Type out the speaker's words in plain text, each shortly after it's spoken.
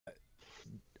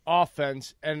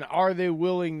offense, and are they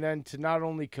willing then to not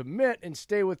only commit and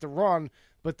stay with the run,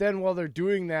 but then while they're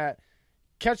doing that,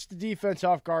 catch the defense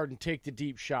off guard and take the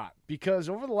deep shot? Because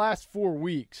over the last 4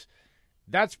 weeks,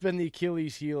 that's been the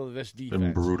Achilles heel of this defense.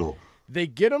 Been brutal. They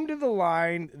get them to the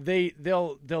line,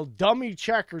 they'll dummy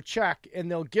check or check, and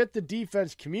they'll get the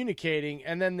defense communicating,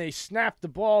 and then they snap the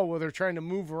ball where they're trying to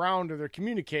move around or they're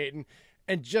communicating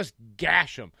and just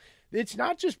gash them. It's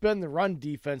not just been the run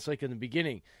defense like in the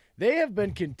beginning. They have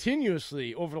been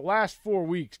continuously, over the last 4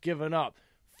 weeks, giving up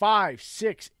 5,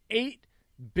 6, 8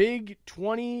 big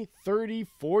 20, 30,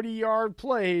 40-yard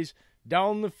plays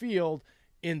down the field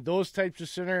in those types of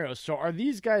scenarios. So are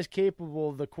these guys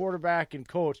capable, the quarterback and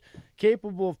coach,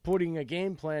 capable of putting a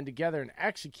game plan together and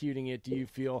executing it, do you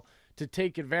feel, to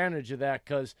take advantage of that?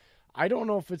 Because I don't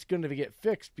know if it's going to get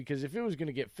fixed, because if it was going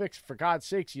to get fixed, for God's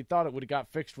sakes, you thought it would have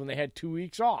got fixed when they had 2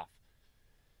 weeks off.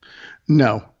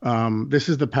 No, this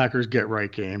is the Packers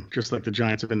get-right game, just like the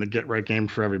Giants have been the get-right game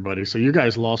for everybody. So you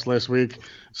guys lost last week.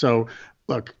 So,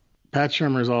 look, Pat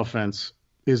Shurmur's offense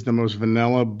is the most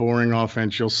vanilla, boring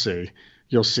offense you'll see.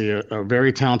 You'll see a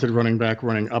very talented running back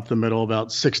running up the middle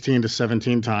about 16 to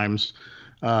 17 times.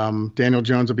 Daniel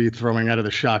Jones will be throwing out of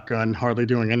the shotgun, hardly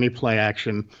doing any play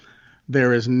action.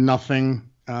 There is nothing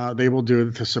they will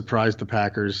do to surprise the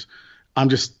Packers. I'm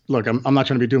not trying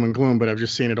to be doom and gloom, but I've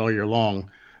just seen it all year long.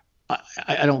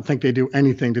 I don't think they do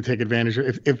anything to take advantage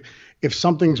of it. If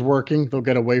something's working, they'll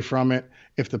get away from it.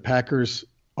 If the Packers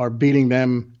are beating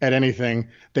them at anything,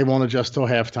 they won't adjust till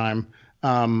halftime.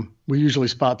 We usually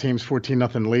spot teams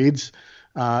 14-0 leads.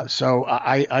 So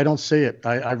I don't see it.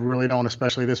 I really don't,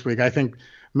 especially this week. I think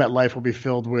MetLife will be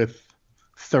filled with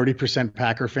 30%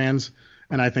 Packer fans,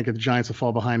 and I think the Giants will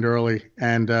fall behind early,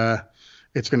 and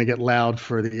it's going to get loud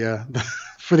for the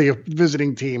for the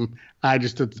visiting team. I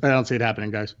don't see it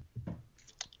happening, guys.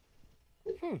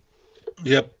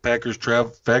 Yep, Packers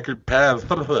fans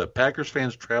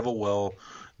travel well.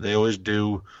 They always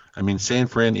do. I mean, San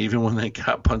Fran, even when they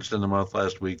got punched in the mouth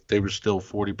last week, they were still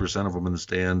 40% of them in the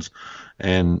stands.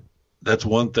 And that's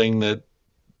one thing that,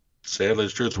 sadly,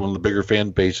 is true. It's one of the bigger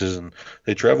fan bases, and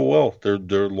they travel well.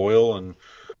 They're loyal.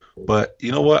 But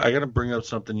you know what? I got to bring up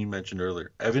something you mentioned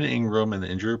earlier. Evan Ingram and the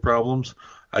injury problems,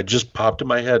 I just popped in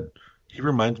my head. He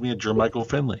reminds me of Jermichael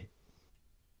Finley.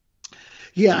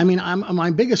 Yeah, I mean, my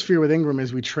biggest fear with Ingram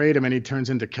is we trade him and he turns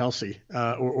into Kelsey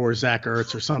or Zach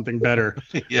Ertz or something better.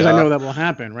 Because I know that will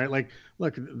happen, right? Like,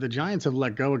 look, the Giants have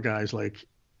let go of guys like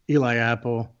Eli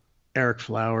Apple, Eric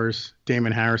Flowers,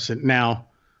 Damon Harrison. Now,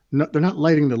 they're not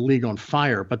lighting the league on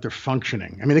fire, but they're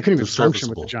functioning. I mean, they couldn't even function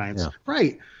with the Giants. Yeah.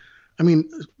 Right. I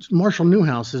mean, Marshall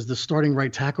Newhouse is the starting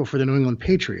right tackle for the New England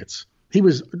Patriots. He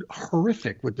was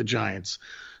horrific with the Giants.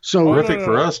 So horrific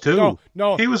for us too.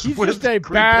 No, he's just a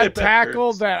bad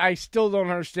tackle that I still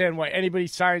don't understand why anybody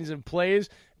signs and plays.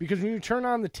 Because when you turn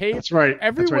on the tape, that's right.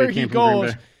 Everywhere he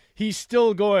goes, he's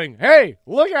still going, "Hey,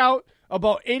 look out!"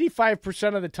 about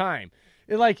 85% of the time.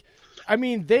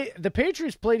 The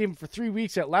Patriots played him for 3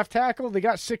 weeks at left tackle. They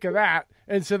got sick of that,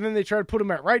 and so then they tried to put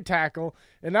him at right tackle.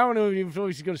 And now I don't even know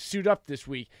if he's going to suit up this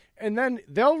week. And then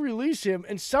they'll release him,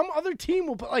 and some other team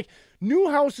will put,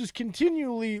 Newhouse is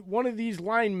continually one of these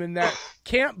linemen that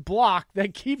can't block,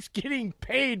 that keeps getting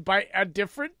paid by a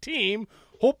different team,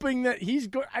 hoping that he's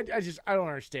good. I don't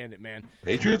understand it, man.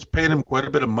 Patriots paid him quite a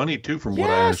bit of money too, from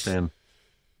what I understand.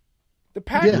 The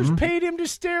Packers paid him to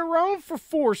stay around for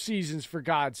 4 seasons, for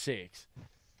God's sakes.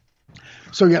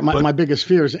 So, my biggest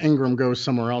fear is Ingram goes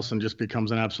somewhere else and just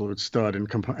becomes an absolute stud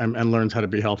and learns how to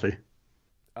be healthy.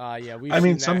 We've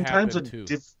seen that sometimes happen too.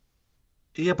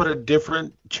 But a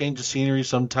different change of scenery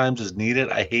sometimes is needed.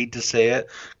 I hate to say it,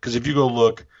 because if you go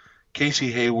look,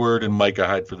 Casey Hayward and Micah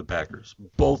Hyde for the Packers,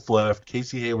 both left.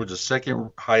 Casey Hayward's the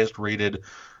second highest rated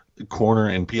corner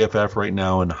in PFF right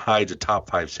now, and Hyde's a top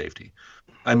 5 safety.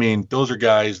 I mean, those are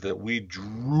guys that we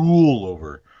drool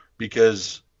over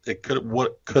because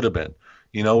what could have been.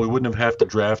 We wouldn't have to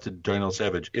drafted Darnell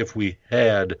Savage if we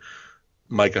had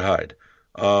Micah Hyde.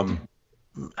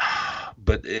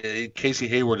 But Casey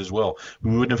Hayward as well. We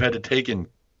wouldn't have had to taken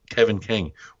Kevin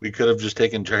King. We could have just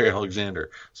taken Jerry Alexander.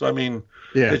 So, I mean,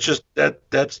 It's just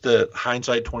that's the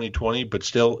hindsight 2020, but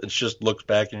still it just looks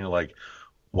back and you're like,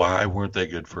 why weren't they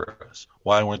good for us?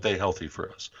 Why weren't they healthy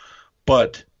for us?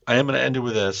 But I am going to end it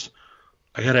with this.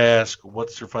 I got to ask,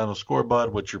 what's your final score,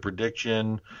 bud? What's your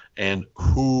prediction? And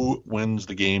who wins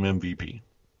the game MVP?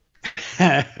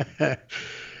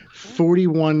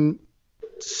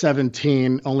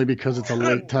 41-17, only because it's a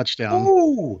late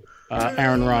touchdown.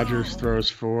 Aaron Rodgers throws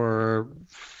for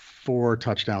 4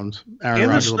 touchdowns. Aaron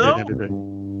Rodgers will be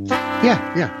MVP.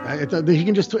 Yeah. He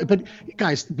can just. But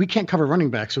guys, we can't cover running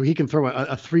back, so he can throw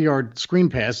a 3-yard screen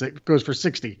pass that goes for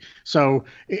 60. So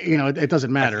it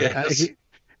doesn't matter.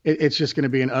 It's just going to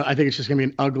be I think it's just going to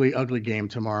be an ugly, ugly game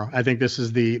tomorrow. I think this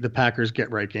is the Packers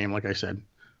get right game, like I said.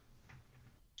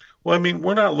 Well, I mean,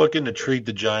 we're not looking to treat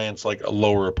the Giants like a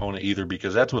lower opponent either,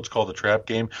 because that's what's called the trap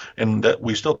game, and that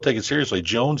we still take it seriously.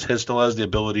 Jones still has the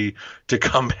ability to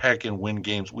come back and win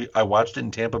games. I watched it in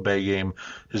Tampa Bay game,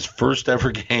 his first ever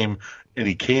game, and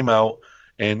he came out,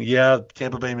 and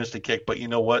Tampa Bay missed a kick, but you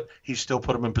know what? He still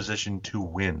put him in position to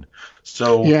win.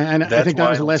 So and I think that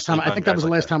was the last time. I think that was the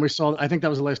last time we saw. I think that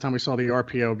was the last time we saw the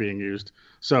RPO being used.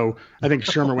 So I think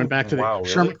Shermer went back to the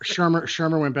really?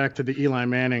 Shermer went back to the Eli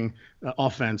Manning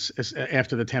offense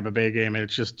after the Tampa Bay game, and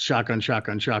it's just shotgun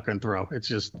throw.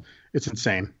 It's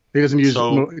insane. He doesn't use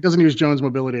Jones'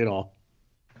 mobility at all.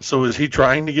 So is he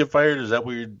trying to get fired? Is that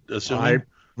what you're assuming?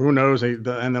 Who knows?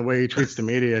 And the way he treats the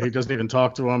media, he doesn't even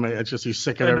talk to them. It's just he's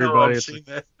sick of everybody.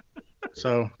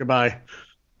 So goodbye.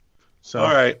 So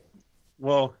all right.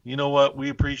 Well, you know what? We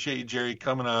appreciate you, Jerry,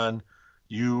 coming on.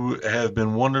 You have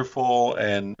been wonderful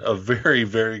and a very,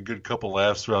 very good couple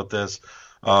laughs throughout this.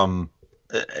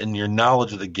 And your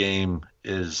knowledge of the game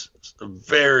is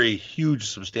very huge,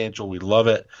 substantial. We love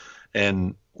it.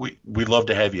 And we'd love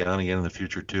to have you on again in the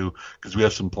future, too, because we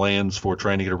have some plans for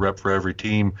trying to get a rep for every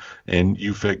team, and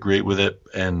you fit great with it.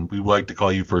 And we like to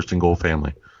call you First and Goal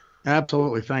family.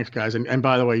 Absolutely. Thanks, guys. And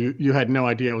by the way, you had no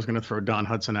idea I was going to throw Don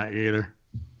Hudson at you either.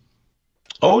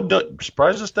 Oh,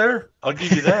 surprise us there. I'll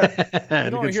give you that. You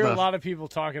don't hear a lot of people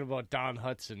talking about Don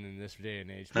Hudson in this day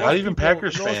and age. Not even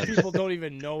Packers fans. Most people don't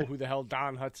even know who the hell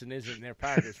Don Hudson is, and they're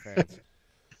Packers fans.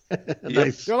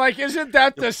 Nice. They're like, isn't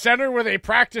that the center where they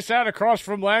practice at across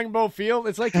from Langbo Field?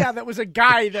 It's like, yeah, that was a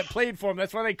guy that played for him.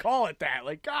 That's why they call it that.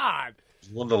 Like, God.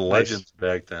 One of the legends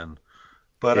back then.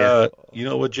 But you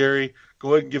know what, Jerry?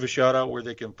 Go ahead and give a shout-out where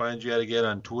they can find you at again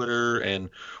on Twitter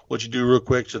and what you do real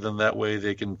quick, so then that way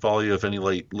they can follow you if any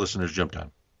late listeners jumped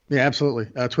on. Yeah, absolutely.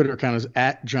 Twitter account is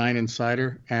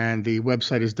 @GiantInsider, and the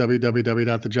website is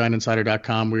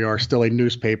www.thegiantinsider.com. We are still a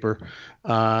newspaper,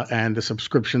 and the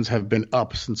subscriptions have been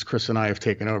up since Chris and I have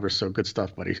taken over, so good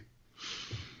stuff, buddy.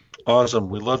 Awesome.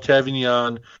 We loved having you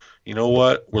on. You know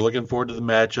what? We're looking forward to the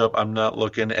matchup. I'm not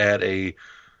looking at a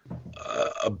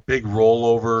big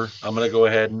rollover. I'm going to go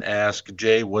ahead and ask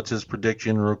Jay, what's his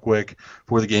prediction real quick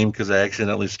for the game, because I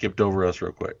accidentally skipped over us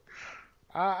real quick.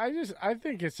 I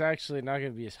think it's actually not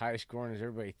going to be as high scoring as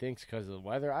everybody thinks because of the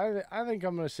weather. I think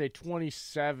I'm going to say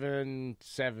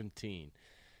 27-17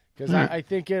 because I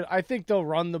think they'll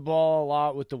run the ball a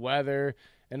lot with the weather,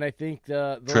 and I think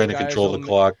those trying to control the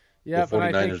clock. Yeah, but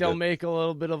I think they'll make a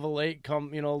little bit of a late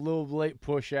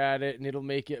push at it, and it'll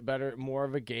make it better, more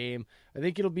of a game. I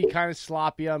think it'll be kind of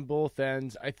sloppy on both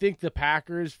ends. I think the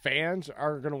Packers fans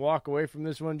are going to walk away from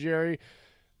this one, Jerry,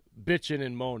 bitching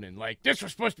and moaning like, this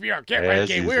was supposed to be our get right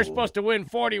game. We were supposed to win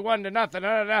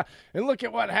 41-0, and look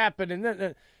at what happened. And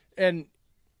then and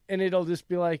it'll just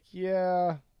be like,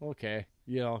 yeah, okay,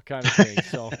 kind of thing.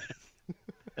 So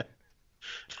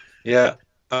yeah.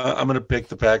 I'm going to pick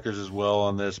the Packers as well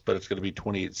on this, but it's going to be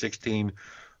 28-16.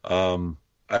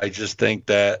 I just think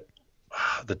that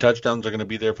the touchdowns are going to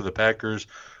be there for the Packers.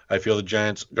 I feel the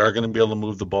Giants are going to be able to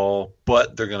move the ball,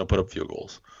 but they're going to put up field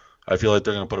goals. I feel like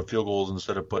they're going to put up field goals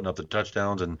instead of putting up the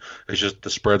touchdowns, and it's just the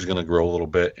spread's going to grow a little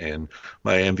bit. And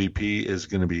my MVP is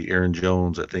going to be Aaron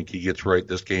Jones. I think he gets right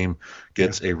this game,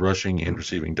 gets a rushing and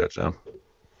receiving touchdown.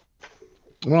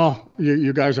 Well,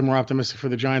 you guys are more optimistic for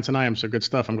the Giants than I am, so good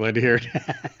stuff. I'm glad to hear it.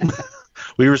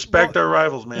 We respect our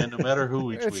rivals, man, no matter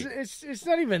who each week. It's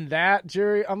not even that,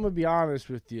 Jerry. I'm going to be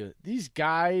honest with you. These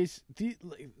guys, the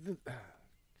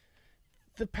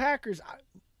Packers,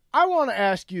 I want to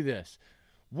ask you this.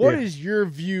 What is your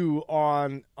view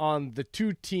on the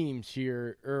two teams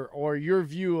here, or your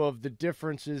view of the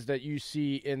differences that you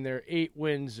see in their 8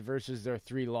 wins versus their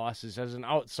 3 losses as an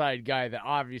outside guy that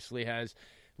obviously has –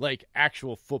 like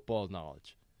actual football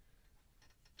knowledge?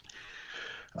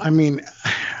 I mean,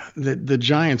 the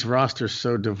Giants roster is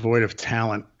so devoid of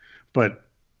talent, but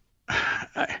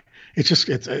it's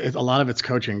a lot of it's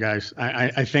coaching, guys.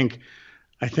 I think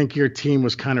your team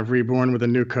was kind of reborn with a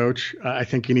new coach. I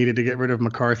think you needed to get rid of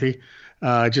McCarthy.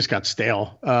 It just got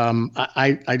stale.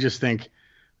 I just think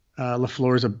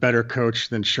LaFleur is a better coach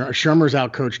than Shermer's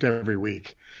outcoached every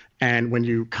week. And when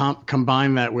you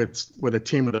combine that with a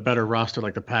team with a better roster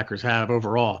like the Packers have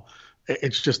overall,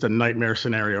 it's just a nightmare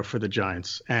scenario for the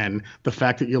Giants. And the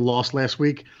fact that you lost last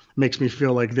week makes me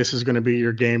feel like this is going to be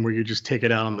your game where you just take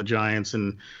it out on the Giants.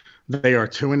 And they are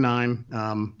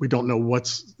 2-9. We don't know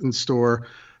what's in store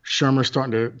Shermer's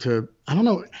starting to I don't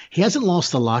know. He hasn't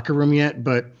lost the locker room yet,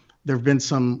 but there have been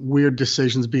some weird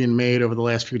decisions being made over the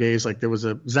last few days. Like there was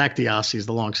a Zach Diossi is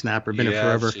the long snapper, been it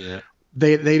forever. I've seen it.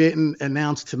 They didn't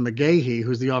announce to McGahee,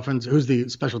 who's the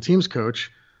special teams coach,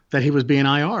 that he was being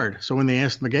IR'd. So when they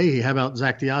asked McGahee, how about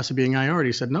Zach Diossi being IR'd?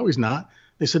 He said, no, he's not.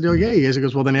 They said, oh, yeah, he is. He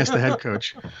goes, well, then ask the head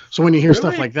coach. So when you hear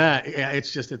stuff like that, yeah,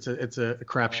 it's a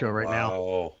crap show right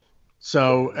now.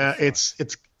 So it's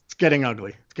getting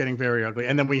ugly. It's getting very ugly.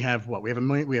 And then we have what? We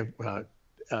have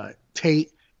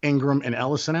Tate, Ingram, and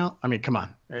Ellison out. I mean, come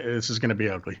on. This is going to be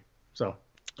ugly. So.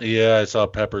 Yeah, I saw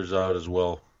Peppers out as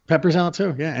well. Peppers out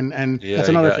too, yeah, and that's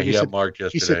another thing. He got marked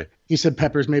yesterday. He said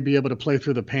Peppers may be able to play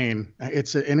through the pain.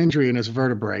 It's an injury in his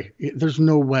vertebrae. There's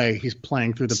no way he's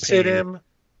playing through the pain. Sit him,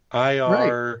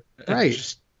 IR. Right.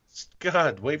 Just,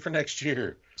 God, wait for next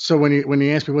year. So when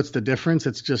you ask me what's the difference,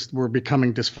 it's just we're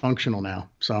becoming dysfunctional now.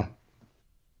 So.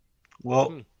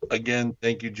 Well, again,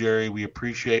 thank you, Jerry. We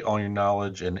appreciate all your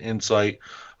knowledge and insight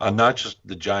on not just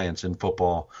the Giants in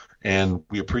football, and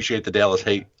we appreciate the Dallas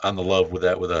hate on the love with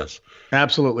us.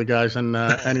 Absolutely, guys. And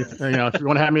if you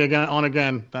want to have me again,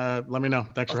 let me know.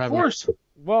 Thanks for having me. Of course.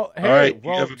 Well, hey,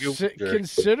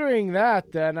 considering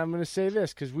that, then I'm going to say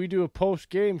this because we do a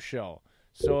post-game show.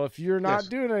 So if you're not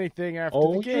doing anything after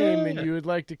the game and you would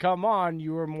like to come on,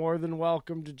 you are more than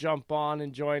welcome to jump on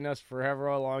and join us for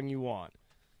however long you want.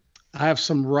 I have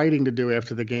some writing to do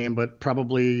after the game, but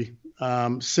probably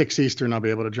 6 Eastern I'll be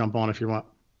able to jump on if you want.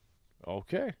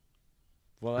 Okay.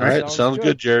 Well, all right, sounds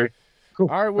good, Jerry. Cool.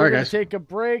 All right, we're going to take a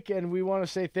break, and we want to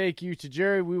say thank you to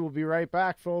Jerry. We will be right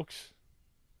back, folks.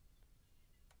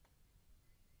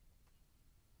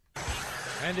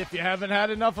 And if you haven't had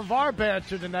enough of our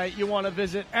banter tonight, you want to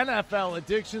visit NFL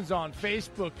Addictions on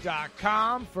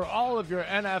Facebook.com for all of your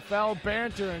NFL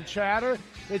banter and chatter.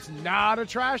 It's not a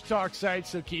trash talk site,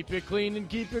 so keep it clean and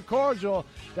keep it cordial.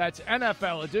 That's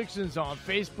NFL Addictions on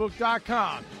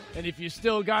Facebook.com. And if you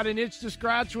still got an itch to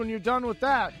scratch when you're done with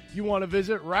that, you want to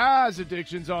visit Raz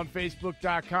Addictions on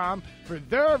Facebook.com for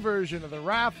their version of the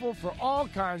raffle for all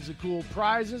kinds of cool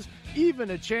prizes, even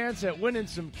a chance at winning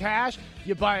some cash.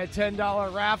 You buy a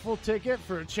 $10 raffle ticket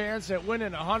for a chance at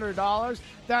winning $100.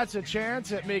 That's a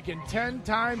chance at making 10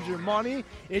 times your money.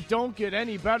 It don't get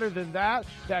any better than that.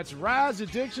 That's Raz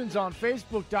Addictions on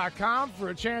Facebook.com for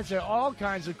a chance at all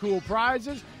kinds of cool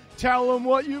prizes. Tell them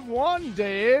what you've won,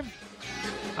 Dave.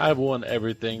 I've won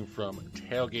everything from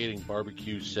tailgating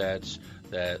barbecue sets.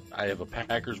 That I have a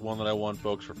Packers one that I won,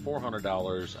 folks, for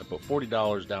 $400. I put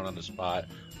 $40 down on the spot.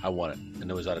 I won it,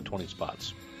 and it was out of 20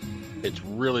 spots. It's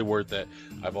really worth it.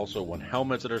 I've also won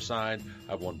helmets that are signed.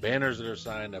 I've won banners that are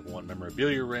signed. I've won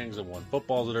memorabilia rings. I've won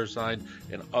footballs that are signed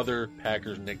and other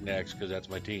Packers knickknacks because that's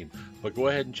my team. But go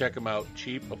ahead and check them out.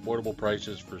 Cheap, affordable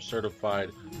prices for certified,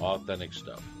 authentic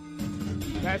stuff.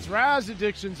 That's Raz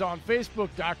Addictions on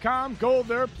Facebook.com. Go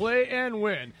there, play, and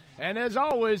win. And as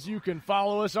always, you can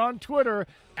follow us on Twitter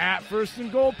at First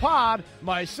and Goal Pod,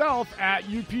 myself at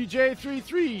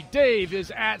UPJ33, Dave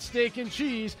is at Steak and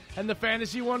Cheese, and the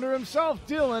fantasy wonder himself,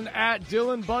 Dylan, at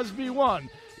Dylan Busby1.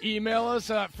 Email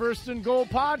us at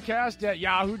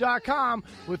firstandgoalpodcast@yahoo.com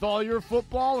with all your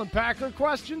football and Packer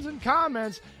questions and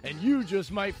comments, and you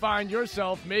just might find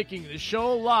yourself making the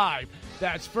show live.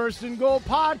 That's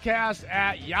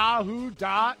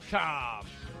firstandgoalpodcast@yahoo.com.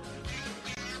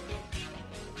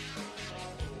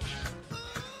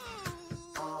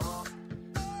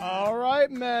 All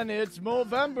right, men, it's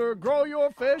Movember. Grow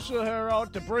your facial hair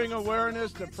out to bring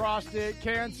awareness to prostate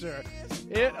cancer.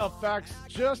 It affects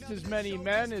just as many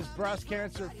men as breast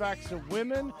cancer affects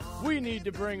women. We need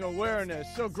to bring awareness.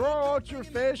 So grow out your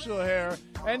facial hair,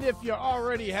 and if you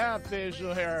already have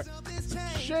facial hair,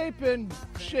 shape and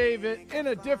shave it in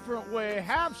a different way.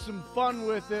 Have some fun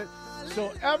with it.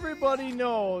 So everybody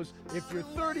knows if you're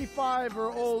 35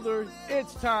 or older,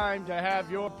 it's time to have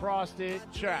your prostate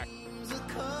checked.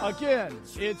 Again,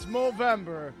 it's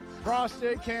Movember,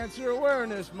 Prostate Cancer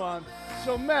Awareness Month.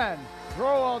 So men,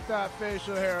 grow out that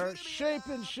facial hair, shape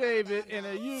and shave it in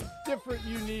a different,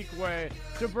 unique way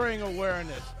to bring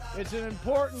awareness. It's an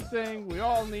important thing. We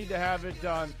all need to have it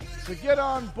done. So get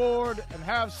on board and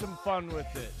have some fun with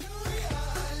it.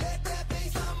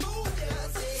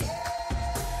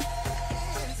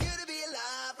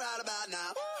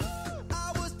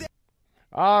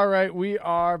 All right, we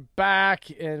are back,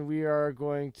 and we are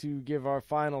going to give our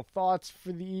final thoughts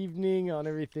for the evening on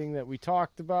everything that we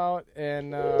talked about,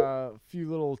 and a few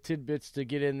little tidbits to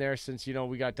get in there since, you know,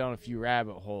 we got down a few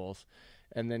rabbit holes,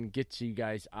 and then get you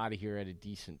guys out of here at a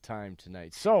decent time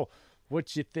tonight. So,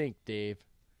 what you think, Dave?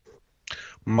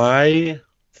 My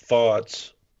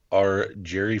thoughts are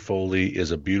Jerry Foley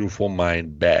is a beautiful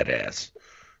mind badass.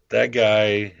 That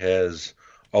guy has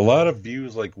a lot of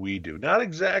views like we do. Not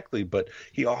exactly, but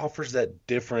he offers that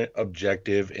different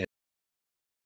objective